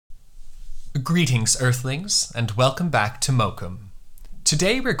Greetings, Earthlings, and welcome back to Mokum.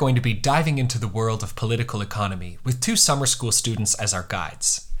 Today we're going to be diving into the world of political economy with two summer school students as our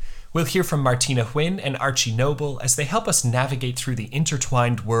guides. We'll hear from Martina Huynh and Archie Noble as they help us navigate through the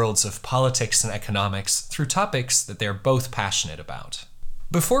intertwined worlds of politics and economics through topics that they're both passionate about.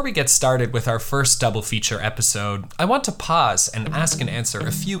 Before we get started with our first double feature episode, I want to pause and ask and answer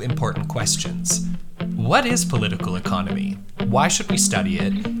a few important questions. What is political economy? Why should we study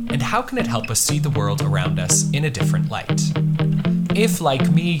it? And how can it help us see the world around us in a different light? If, like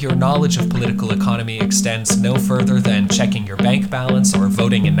me, your knowledge of political economy extends no further than checking your bank balance or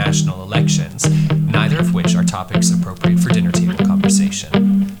voting in national elections, neither of which are topics appropriate for dinner table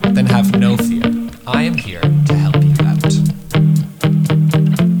conversation, then have no fear. I am here to help you out.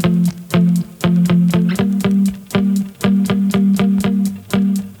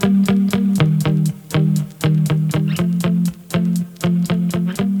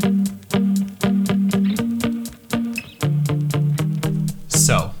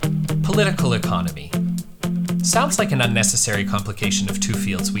 So, political economy. Sounds like an unnecessary complication of two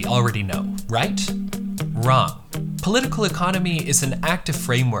fields we already know, right? Wrong. Political economy is an active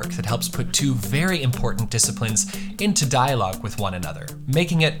framework that helps put two very important disciplines into dialogue with one another,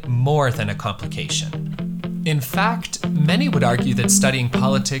 making it more than a complication. In fact, many would argue that studying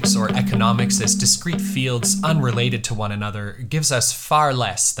politics or economics as discrete fields unrelated to one another gives us far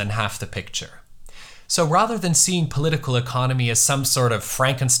less than half the picture. So rather than seeing political economy as some sort of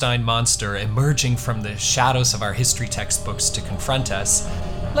Frankenstein monster emerging from the shadows of our history textbooks to confront us,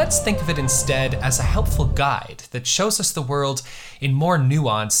 let's think of it instead as a helpful guide that shows us the world in more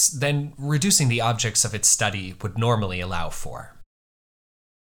nuance than reducing the objects of its study would normally allow for.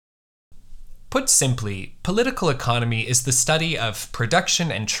 Put simply, political economy is the study of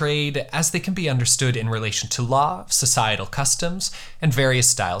production and trade as they can be understood in relation to law, societal customs, and various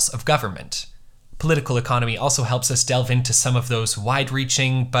styles of government. Political economy also helps us delve into some of those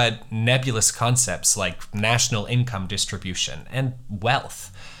wide-reaching but nebulous concepts like national income distribution and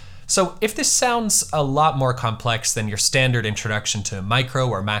wealth. So if this sounds a lot more complex than your standard introduction to micro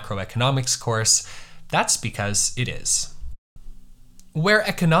or macroeconomics course, that's because it is. Where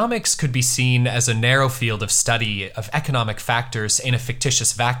economics could be seen as a narrow field of study of economic factors in a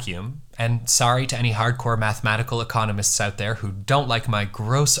fictitious vacuum, and sorry to any hardcore mathematical economists out there who don't like my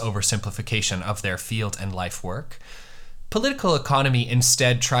gross oversimplification of their field and life work, political economy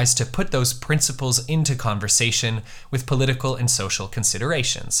instead tries to put those principles into conversation with political and social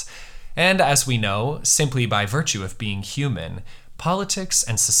considerations. And as we know, simply by virtue of being human, politics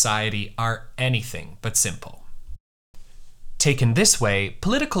and society are anything but simple. Taken this way,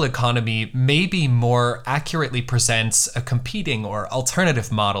 political economy maybe more accurately presents a competing or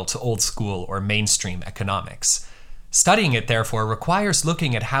alternative model to old school or mainstream economics. Studying it, therefore, requires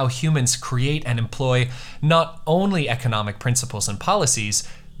looking at how humans create and employ not only economic principles and policies,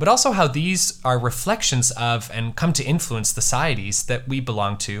 but also how these are reflections of and come to influence societies that we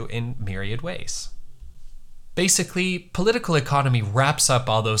belong to in myriad ways. Basically, political economy wraps up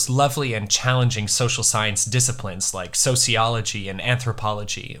all those lovely and challenging social science disciplines like sociology and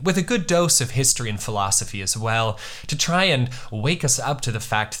anthropology, with a good dose of history and philosophy as well, to try and wake us up to the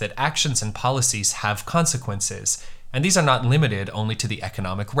fact that actions and policies have consequences, and these are not limited only to the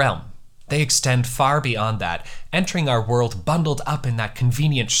economic realm. They extend far beyond that, entering our world bundled up in that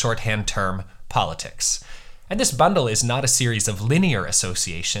convenient shorthand term, politics. And this bundle is not a series of linear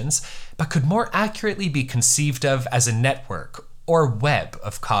associations, but could more accurately be conceived of as a network or web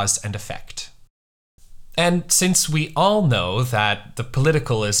of cause and effect. And since we all know that the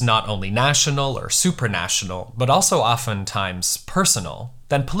political is not only national or supranational, but also oftentimes personal,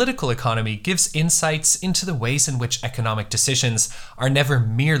 then political economy gives insights into the ways in which economic decisions are never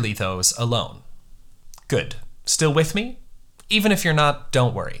merely those alone. Good. Still with me? Even if you're not,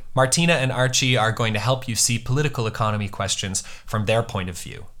 don't worry. Martina and Archie are going to help you see political economy questions from their point of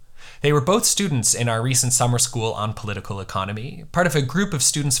view. They were both students in our recent summer school on political economy, part of a group of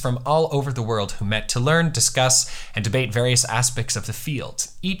students from all over the world who met to learn, discuss, and debate various aspects of the field,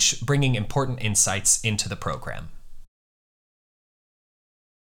 each bringing important insights into the program.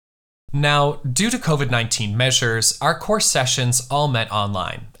 Now, due to COVID-19 measures, our course sessions all met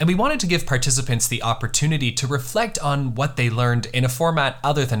online, and we wanted to give participants the opportunity to reflect on what they learned in a format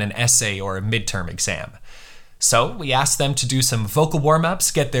other than an essay or a midterm exam. So we asked them to do some vocal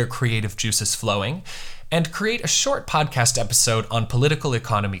warm-ups, get their creative juices flowing, and create a short podcast episode on political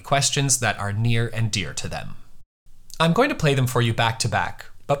economy questions that are near and dear to them. I'm going to play them for you back to back,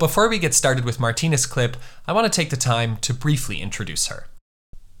 but before we get started with Martina's clip, I want to take the time to briefly introduce her.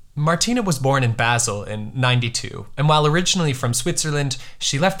 Martina was born in Basel in '92, and while originally from Switzerland,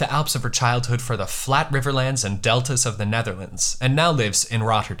 she left the Alps of her childhood for the flat riverlands and deltas of the Netherlands, and now lives in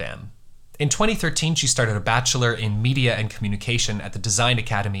Rotterdam. In 2013, she started a bachelor in media and communication at the Design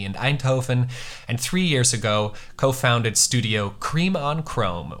Academy in Eindhoven, and 3 years ago co-founded studio Cream on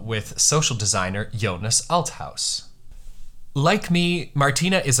Chrome with social designer Jonas Althaus. Like me,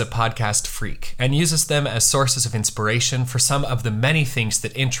 Martina is a podcast freak and uses them as sources of inspiration for some of the many things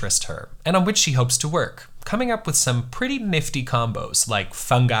that interest her and on which she hopes to work, coming up with some pretty nifty combos like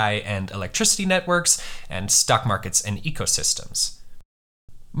fungi and electricity networks and stock markets and ecosystems.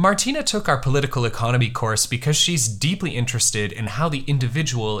 Martina took our political economy course because she's deeply interested in how the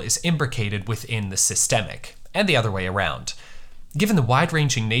individual is imbricated within the systemic, and the other way around. Given the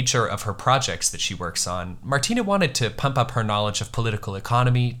wide-ranging nature of her projects that she works on, Martina wanted to pump up her knowledge of political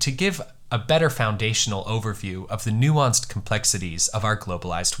economy to give a better foundational overview of the nuanced complexities of our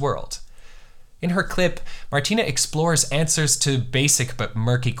globalized world. In her clip, Martina explores answers to basic but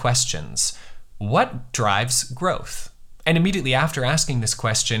murky questions. What drives growth? And immediately after asking this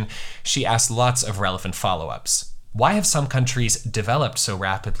question, she asks lots of relevant follow-ups. Why have some countries developed so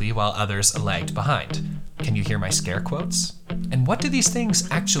rapidly while others lagged behind? Can you hear my scare quotes? And what do these things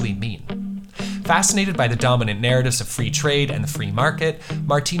actually mean? Fascinated by the dominant narratives of free trade and the free market,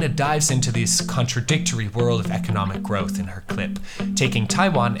 Martina dives into this contradictory world of economic growth in her clip, taking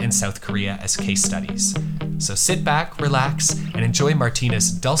Taiwan and South Korea as case studies. So sit back, relax, and enjoy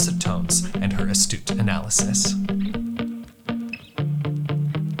Martina's dulcet tones and her astute analysis.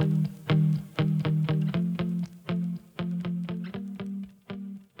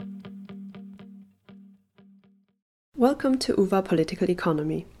 Welcome to UVA Political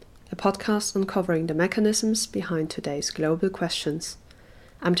Economy, a podcast uncovering the mechanisms behind today's global questions.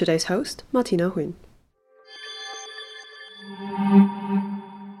 I'm today's host, Martina Huynh.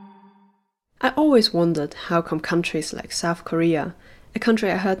 I always wondered how come countries like South Korea, a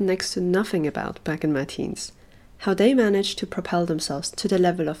country I heard next to nothing about back in my teens, how they managed to propel themselves to the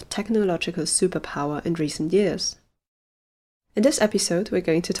level of technological superpower in recent years. In this episode, we're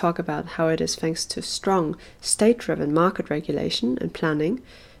going to talk about how it is thanks to strong, state-driven market regulation and planning,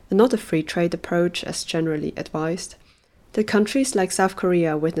 and not a free trade approach as generally advised, that countries like South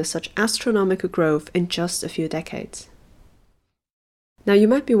Korea witness such astronomical growth in just a few decades. Now you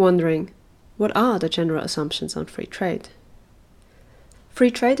might be wondering, what are the general assumptions on free trade? Free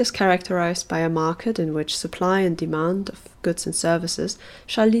trade is characterized by a market in which supply and demand of goods and services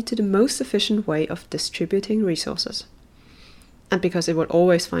shall lead to the most efficient way of distributing resources. And because it will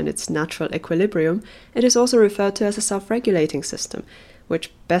always find its natural equilibrium, it is also referred to as a self-regulating system, which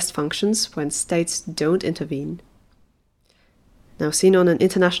best functions when states don't intervene. Now, seen on an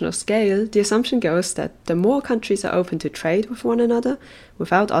international scale, the assumption goes that the more countries are open to trade with one another,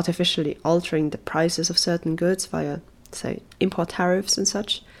 without artificially altering the prices of certain goods via, say, import tariffs and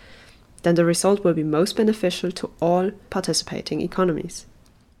such, then the result will be most beneficial to all participating economies.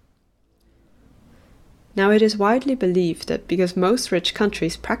 Now, it is widely believed that because most rich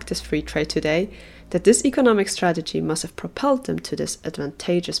countries practice free trade today, that this economic strategy must have propelled them to this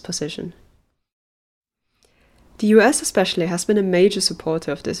advantageous position. The US especially has been a major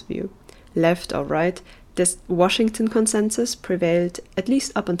supporter of this view. Left or right, this Washington consensus prevailed at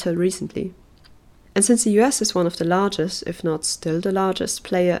least up until recently. And since the US is one of the largest, if not still the largest,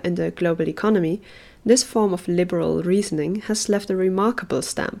 player in the global economy, this form of liberal reasoning has left a remarkable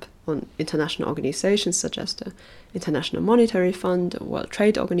stamp on international organizations such as the International Monetary Fund, the World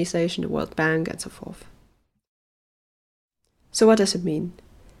Trade Organization, the World Bank, and so forth. So what does it mean?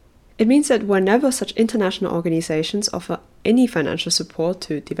 It means that whenever such international organizations offer any financial support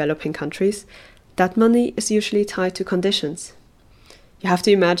to developing countries, that money is usually tied to conditions. You have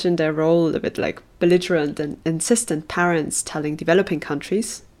to imagine their role a bit like belligerent and insistent parents telling developing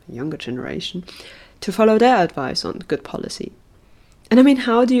countries, a younger generation, to follow their advice on good policy. And I mean,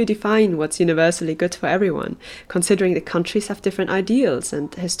 how do you define what's universally good for everyone, considering the countries have different ideals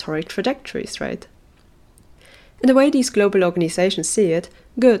and historic trajectories, right? In the way these global organizations see it,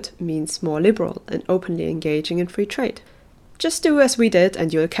 good means more liberal and openly engaging in free trade. Just do as we did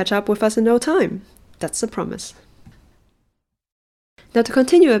and you'll catch up with us in no time. That's the promise. Now, to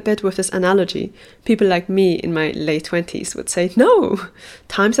continue a bit with this analogy, people like me in my late 20s would say, no,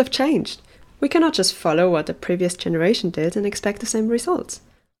 times have changed. We cannot just follow what the previous generation did and expect the same results.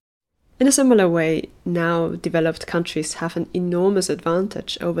 In a similar way, now developed countries have an enormous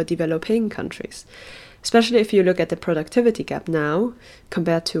advantage over developing countries, especially if you look at the productivity gap now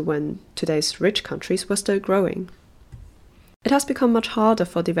compared to when today's rich countries were still growing. It has become much harder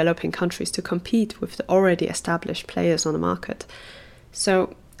for developing countries to compete with the already established players on the market.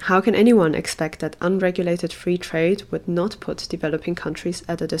 So, how can anyone expect that unregulated free trade would not put developing countries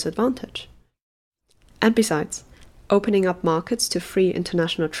at a disadvantage? And besides, opening up markets to free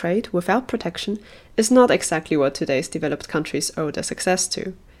international trade without protection is not exactly what today's developed countries owe their success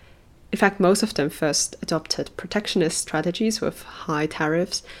to. In fact, most of them first adopted protectionist strategies with high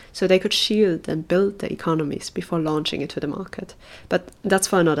tariffs so they could shield and build their economies before launching into the market. But that's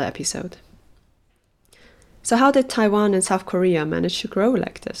for another episode. So how did Taiwan and South Korea manage to grow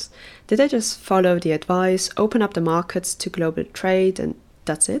like this? Did they just follow the advice, open up the markets to global trade, and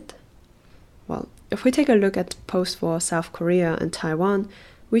that's it? Well, if we take a look at post-war South Korea and Taiwan,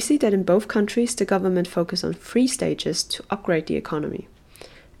 we see that in both countries the government focused on 3 stages to upgrade the economy.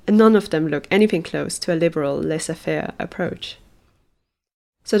 And none of them look anything close to a liberal, laissez-faire approach.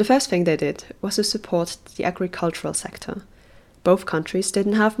 So the first thing they did was to support the agricultural sector. Both countries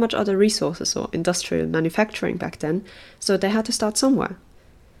didn't have much other resources or industrial manufacturing back then, so they had to start somewhere.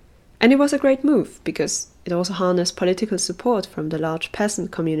 And it was a great move, because it also harnessed political support from the large peasant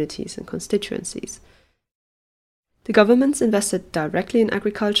communities and constituencies. The governments invested directly in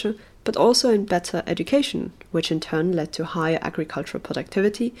agriculture, but also in better education, which in turn led to higher agricultural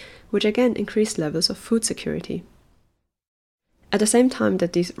productivity, which again increased levels of food security. At the same time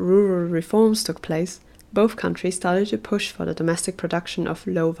that these rural reforms took place, both countries started to push for the domestic production of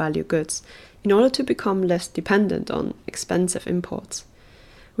low-value goods in order to become less dependent on expensive imports.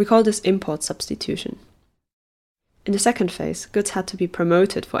 We call this import substitution. In the second phase, goods had to be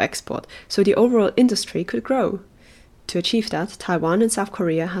promoted for export, so the overall industry could grow. To achieve that, Taiwan and South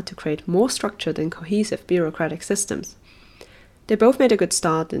Korea had to create more structured and cohesive bureaucratic systems. They both made a good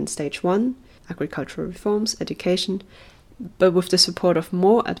start in stage 1, agricultural reforms, education, but with the support of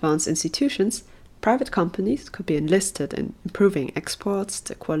more advanced institutions, private companies could be enlisted in improving exports,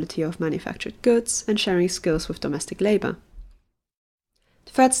 the quality of manufactured goods, and sharing skills with domestic labor.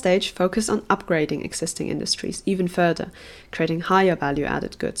 The third stage focused on upgrading existing industries even further, creating higher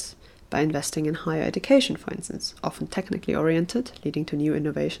value-added goods, by investing in higher education, for instance, often technically oriented, leading to new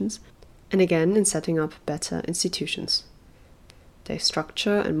innovations, and again in setting up better institutions. They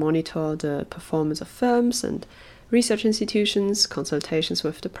structure and monitor the performance of firms and research institutions, consultations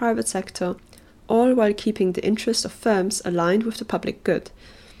with the private sector, all while keeping the interests of firms aligned with the public good,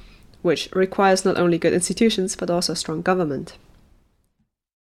 which requires not only good institutions but also a strong government.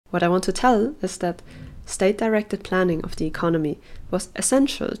 What I want to tell is that state-directed planning of the economy was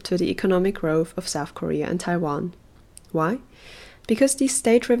essential to the economic growth of South Korea and Taiwan. Why? Because these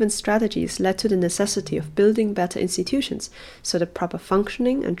state-driven strategies led to the necessity of building better institutions so the proper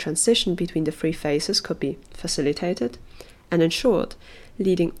functioning and transition between the 3 phases could be facilitated and ensured,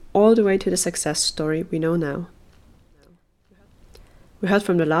 leading all the way to the success story we know now. We heard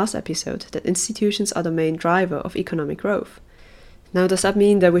from the last episode that institutions are the main driver of economic growth. Now, does that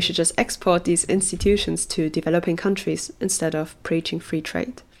mean that we should just export these institutions to developing countries instead of preaching free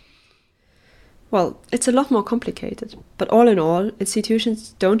trade? Well, it's a lot more complicated, but all in all,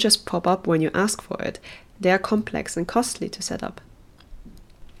 institutions don't just pop up when you ask for it. They are complex and costly to set up.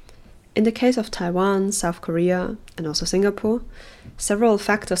 In the case of Taiwan, South Korea, and also Singapore, several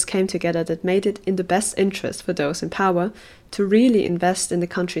factors came together that made it in the best interest for those in power to really invest in the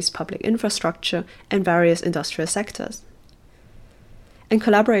country's public infrastructure and various industrial sectors. And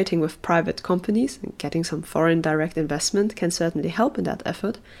collaborating with private companies and getting some foreign direct investment can certainly help in that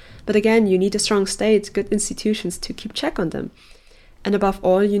effort. But again, you need a strong state, good institutions to keep check on them. And above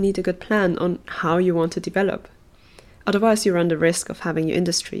all, you need a good plan on how you want to develop. Otherwise, you run the risk of having your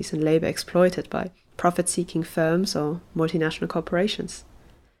industries and labor exploited by profit-seeking firms or multinational corporations.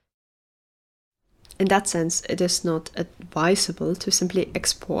 In that sense, it is not advisable to simply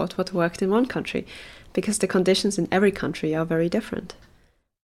export what worked in one country, because the conditions in every country are very different.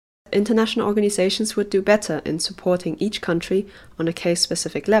 International organizations would do better in supporting each country on a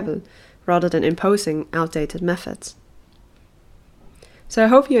case-specific level, rather than imposing outdated methods. So I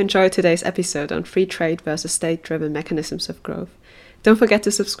hope you enjoyed today's episode on free trade versus state-driven mechanisms of growth. Don't forget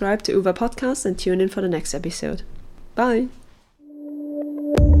to subscribe to UVA Podcast and tune in for the next episode. Bye!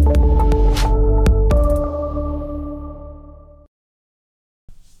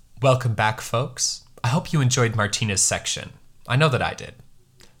 Welcome back, folks. I hope you enjoyed Martina's section. I know that I did.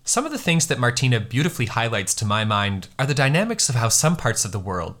 Some of the things that Martina beautifully highlights to my mind are the dynamics of how some parts of the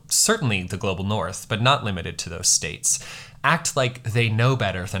world, certainly the global north, but not limited to those states, act like they know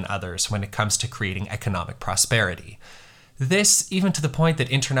better than others when it comes to creating economic prosperity. This, even to the point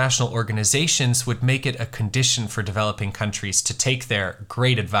that international organizations would make it a condition for developing countries to take their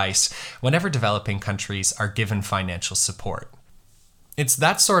great advice whenever developing countries are given financial support. It's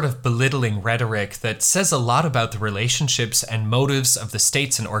that sort of belittling rhetoric that says a lot about the relationships and motives of the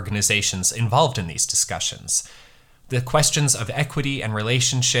states and organizations involved in these discussions. The questions of equity and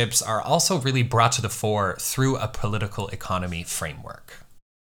relationships are also really brought to the fore through a political economy framework.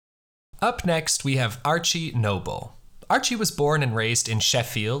 Up next, we have Archie Noble. Archie was born and raised in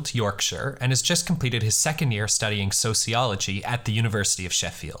Sheffield, Yorkshire, and has just completed his second year studying sociology at the University of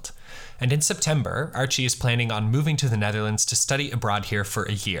Sheffield. And in September, Archie is planning on moving to the Netherlands to study abroad here for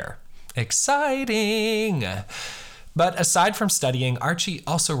a year. Exciting! But aside from studying, Archie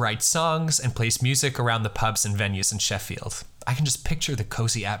also writes songs and plays music around the pubs and venues in Sheffield. I can just picture the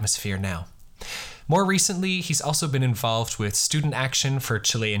cozy atmosphere now. More recently, he's also been involved with Student Action for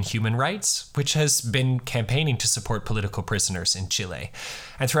Chilean Human Rights, which has been campaigning to support political prisoners in Chile.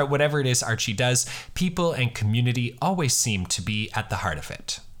 And throughout whatever it is Archie does, people and community always seem to be at the heart of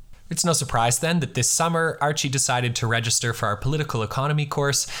it. It's no surprise then that this summer, Archie decided to register for our political economy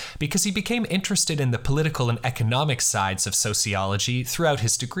course because he became interested in the political and economic sides of sociology throughout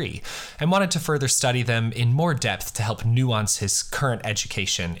his degree and wanted to further study them in more depth to help nuance his current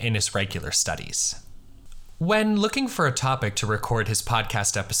education in his regular studies. When looking for a topic to record his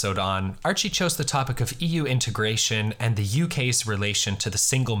podcast episode on, Archie chose the topic of EU integration and the UK's relation to the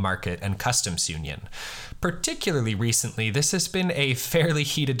single market and customs union. Particularly recently, this has been a fairly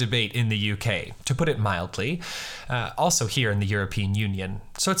heated debate in the UK, to put it mildly, also here in the European Union.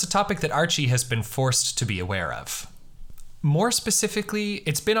 So it's a topic that Archie has been forced to be aware of. More specifically,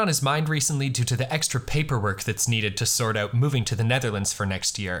 it's been on his mind recently due to the extra paperwork that's needed to sort out moving to the Netherlands for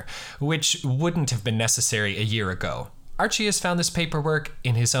next year, which wouldn't have been necessary a year ago. Archie has found this paperwork,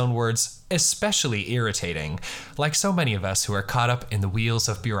 in his own words, especially irritating, like so many of us who are caught up in the wheels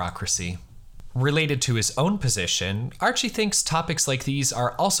of bureaucracy. Related to his own position, Archie thinks topics like these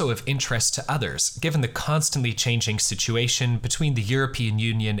are also of interest to others, given the constantly changing situation between the European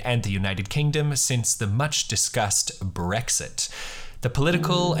Union and the United Kingdom since the much-discussed Brexit. The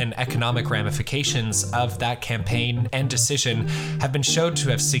political and economic ramifications of that campaign and decision have been shown to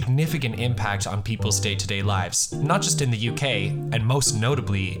have significant impact on people's day-to-day lives, not just in the UK, and most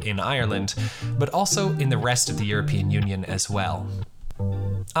notably in Ireland, but also in the rest of the European Union as well.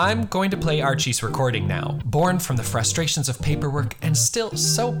 I'm going to play Archie's recording now, born from the frustrations of paperwork and still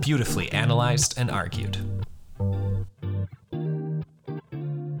so beautifully analyzed and argued.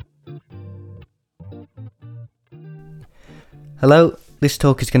 Hello, this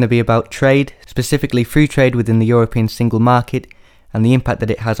talk is going to be about trade, specifically free trade within the European single market and the impact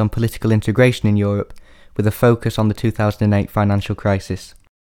that it has on political integration in Europe, with a focus on the 2008 financial crisis.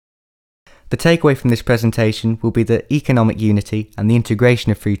 The takeaway from this presentation will be that economic unity and the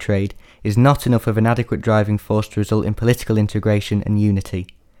integration of free trade is not enough of an adequate driving force to result in political integration and unity.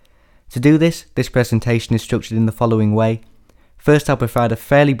 To do this presentation is structured in the following way. First, I'll provide a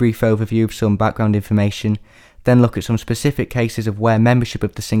fairly brief overview of some background information, then look at some specific cases of where membership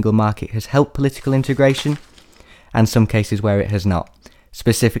of the single market has helped political integration, and some cases where it has not,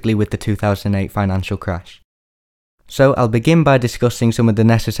 specifically with the 2008 financial crash. So I'll begin by discussing some of the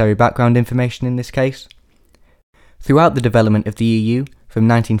necessary background information in this case. Throughout the development of the EU, from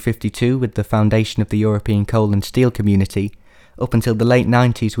 1952 with the foundation of the European Coal and Steel Community, up until the late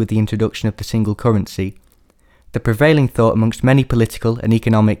 90s with the introduction of the single currency, the prevailing thought amongst many political and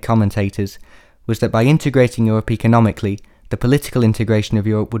economic commentators was that by integrating Europe economically, the political integration of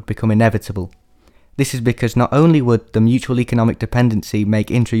Europe would become inevitable. This is because not only would the mutual economic dependency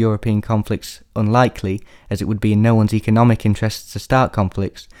make intra-European conflicts unlikely, as it would be in no one's economic interests to start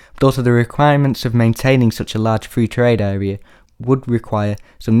conflicts, but also the requirements of maintaining such a large free trade area would require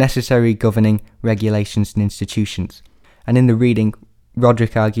some necessary governing regulations and institutions. And in the reading,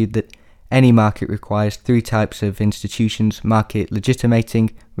 Roderick argued that any market requires three types of institutions: market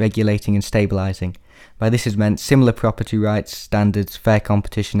legitimating, regulating and stabilising. By this is meant similar property rights, standards, fair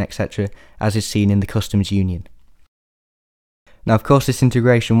competition, etc., as is seen in the customs union. Now, of course, this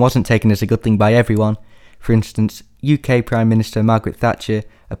integration wasn't taken as a good thing by everyone. For instance, UK Prime Minister Margaret Thatcher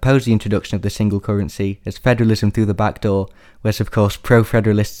opposed the introduction of the single currency as federalism through the back door, whereas of course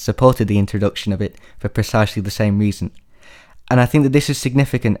pro-federalists supported the introduction of it for precisely the same reason. And I think that this is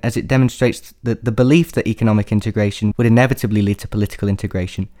significant as it demonstrates that the belief that economic integration would inevitably lead to political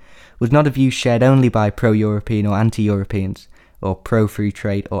integration was not a view shared only by pro-European or anti-Europeans, or pro-free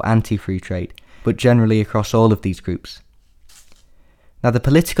trade or anti-free trade, but generally across all of these groups. Now, the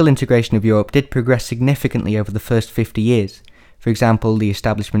political integration of Europe did progress significantly over the first 50 years. For example, the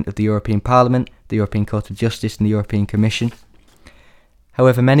establishment of the European Parliament, the European Court of Justice and the European Commission.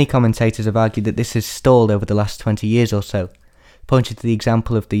 However, many commentators have argued that this has stalled over the last 20 years or so. pointed to the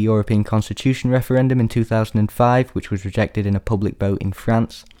example of the European Constitution referendum in 2005, which was rejected in a public vote in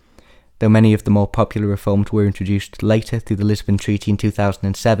France, though many of the more popular reforms were introduced later through the Lisbon Treaty in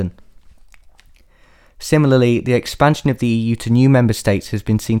 2007. Similarly, the expansion of the EU to new member states has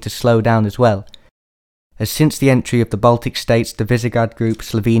been seen to slow down as well, as since the entry of the Baltic states, the Visegrad Group,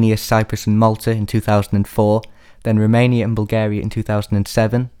 Slovenia, Cyprus and Malta in 2004, then Romania and Bulgaria in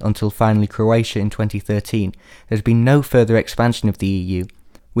 2007, until finally Croatia in 2013, there's been no further expansion of the EU,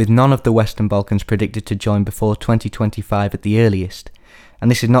 with none of the Western Balkans predicted to join before 2025 at the earliest. And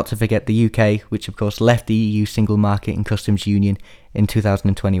this is not to forget the UK, which of course left the EU single market and customs union in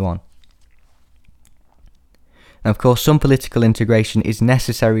 2021. Now, of course, some political integration is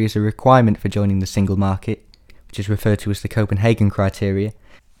necessary as a requirement for joining the single market, which is referred to as the Copenhagen criteria,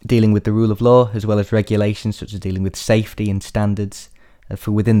 dealing with the rule of law as well as regulations such as dealing with safety and standards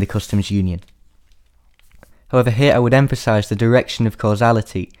for within the customs union. However, here I would emphasise the direction of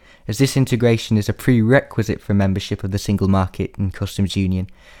causality, as this integration is a prerequisite for membership of the single market and customs union,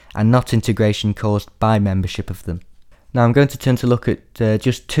 and not integration caused by membership of them. Now I'm going to turn to look at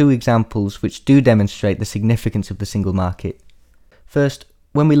just two examples which do demonstrate the significance of the single market. First,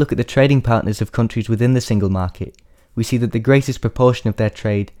 when we look at the trading partners of countries within the single market, we see that the greatest proportion of their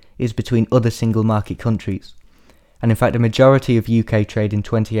trade is between other single market countries. And in fact, a majority of UK trade in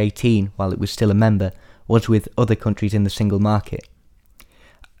 2018, while it was still a member, was with other countries in the single market.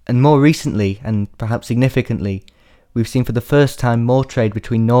 And more recently, and perhaps significantly, we've seen for the first time more trade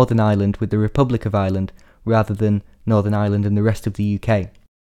between Northern Ireland with the Republic of Ireland rather than Northern Ireland and the rest of the UK.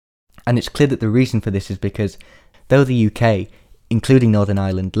 And it's clear that the reason for this is because, though the UK, including Northern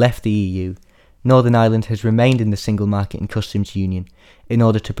Ireland, left the EU, Northern Ireland has remained in the single market and customs union in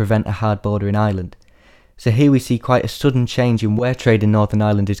order to prevent a hard border in Ireland. So here we see quite a sudden change in where trade in Northern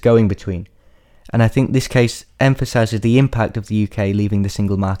Ireland is going between. And I think this case emphasises the impact of the UK leaving the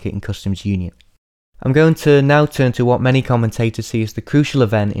single market and customs union. I'm going to now turn to what many commentators see as the crucial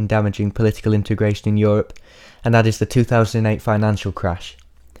event in damaging political integration in Europe, and that is the 2008 financial crash.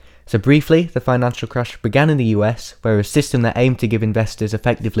 So briefly, the financial crash began in the US, where a system that aimed to give investors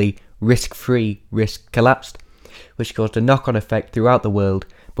effectively risk-free risk collapsed, which caused a knock-on effect throughout the world,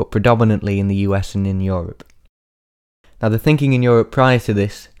 but predominantly in the US and in Europe. Now, the thinking in Europe prior to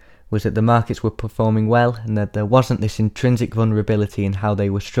this was that the markets were performing well and that there wasn't this intrinsic vulnerability in how they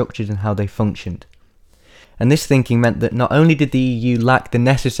were structured and how they functioned. And this thinking meant that not only did the EU lack the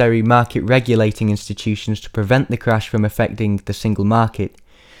necessary market regulating institutions to prevent the crash from affecting the single market,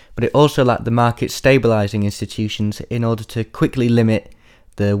 but it also lacked the market stabilising institutions in order to quickly limit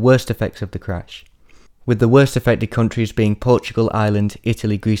the worst effects of the crash, with the worst affected countries being Portugal, Ireland,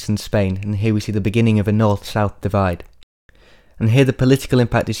 Italy, Greece and Spain, and here we see the beginning of a north-south divide. And here the political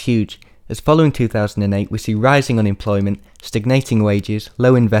impact is huge, as following 2008 we see rising unemployment, stagnating wages,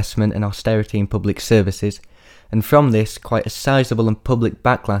 low investment and austerity in public services, and from this quite a sizable and public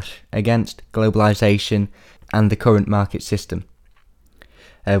backlash against globalisation and the current market system.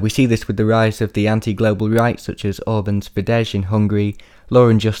 We see this with the rise of the anti-global right such as Orban's Fidesz in Hungary, Law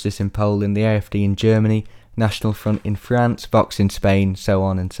and Justice in Poland, the AfD in Germany, National Front in France, Vox in Spain, so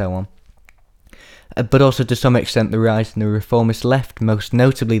on and so on. But also to some extent the rise in the reformist left, most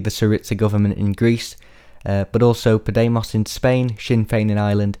notably the Syriza government in Greece, but also Podemos in Spain, Sinn Féin in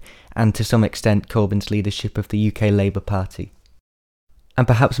Ireland, and to some extent Corbyn's leadership of the UK Labour Party. And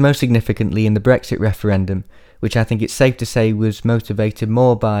perhaps most significantly in the Brexit referendum, which I think it's safe to say was motivated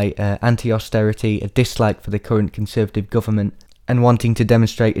more by anti-austerity, a dislike for the current Conservative government, and wanting to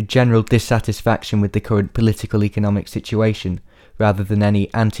demonstrate a general dissatisfaction with the current political economic situation, rather than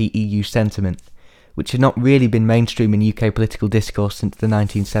any anti-EU sentiment, which had not really been mainstream in UK political discourse since the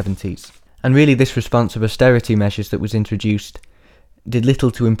 1970s. And really this response of austerity measures that was introduced did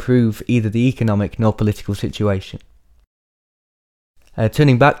little to improve either the economic nor political situation.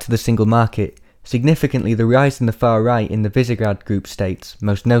 Turning back to the single market, significantly the rise in the far right in the Visegrad Group states,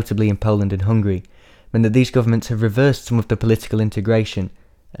 most notably in Poland and Hungary, meant that these governments have reversed some of the political integration,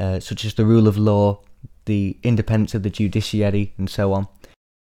 such as the rule of law, the independence of the judiciary and so on.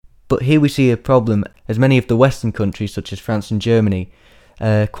 But here we see a problem, as many of the Western countries such as France and Germany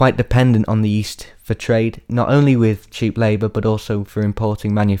quite dependent on the East for trade, not only with cheap labour but also for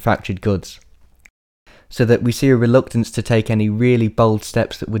importing manufactured goods. So that we see a reluctance to take any really bold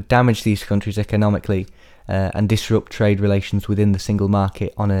steps that would damage these countries economically and disrupt trade relations within the single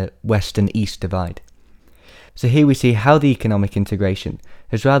market on a West and East divide. So here we see how the economic integration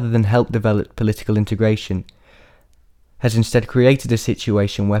has, rather than helped develop political integration, has instead created a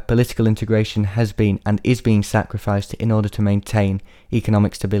situation where political integration has been and is being sacrificed in order to maintain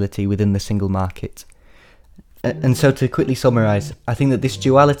economic stability within the single market. And so to quickly summarise, I think that this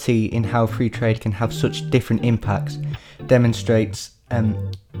duality in how free trade can have such different impacts demonstrates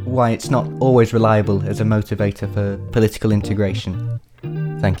why it's not always reliable as a motivator for political integration.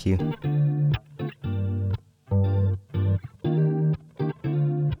 Thank you.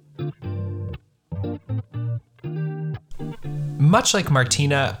 Much like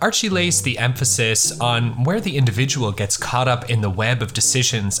Martina, Archie lays the emphasis on where the individual gets caught up in the web of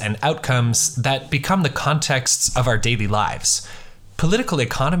decisions and outcomes that become the contexts of our daily lives. Political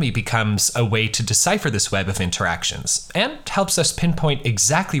economy becomes a way to decipher this web of interactions and helps us pinpoint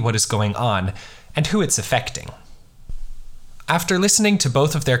exactly what is going on and who it's affecting. After listening to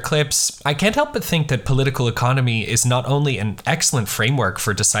both of their clips, I can't help but think that political economy is not only an excellent framework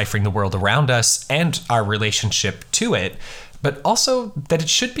for deciphering the world around us and our relationship to it, but also that it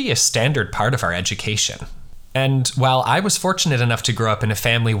should be a standard part of our education. And while I was fortunate enough to grow up in a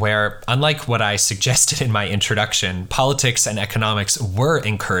family where, unlike what I suggested in my introduction, politics and economics were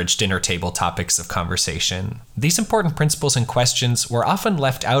encouraged dinner table topics of conversation, these important principles and questions were often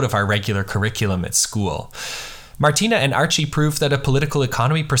left out of our regular curriculum at school. Martina and Archie prove that a political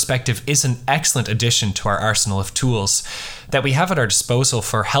economy perspective is an excellent addition to our arsenal of tools that we have at our disposal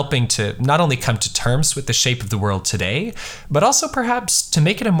for helping to not only come to terms with the shape of the world today, but also perhaps to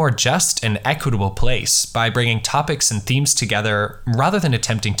make it a more just and equitable place by bringing topics and themes together rather than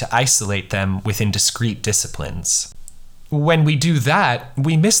attempting to isolate them within discrete disciplines. When we do that,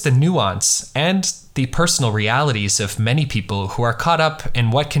 we miss the nuance and the personal realities of many people who are caught up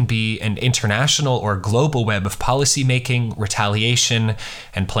in what can be an international or global web of policymaking, retaliation,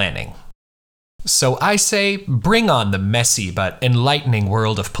 and planning. So I say, bring on the messy but enlightening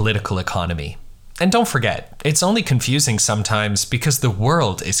world of political economy. And don't forget, it's only confusing sometimes because the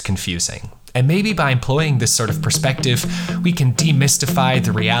world is confusing. And maybe by employing this sort of perspective, we can demystify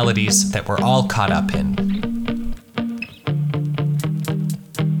the realities that we're all caught up in.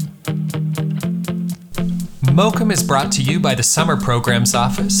 MOCAM is brought to you by the Summer Programs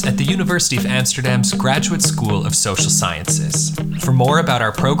Office at the University of Amsterdam's Graduate School of Social Sciences. For more about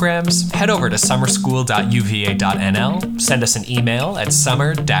our programs, head over to summerschool.uva.nl, send us an email at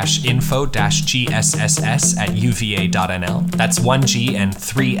summer-info-gss@uva.nl, that's 1 G and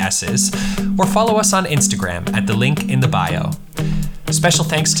 3 S's, or follow us on Instagram at the link in the bio. Special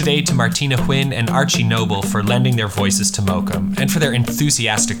thanks today to Martina Huynh and Archie Noble for lending their voices to MOCAM and for their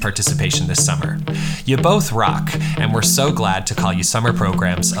enthusiastic participation this summer. You both rock, and we're so glad to call you Summer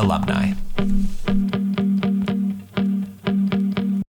Programs alumni.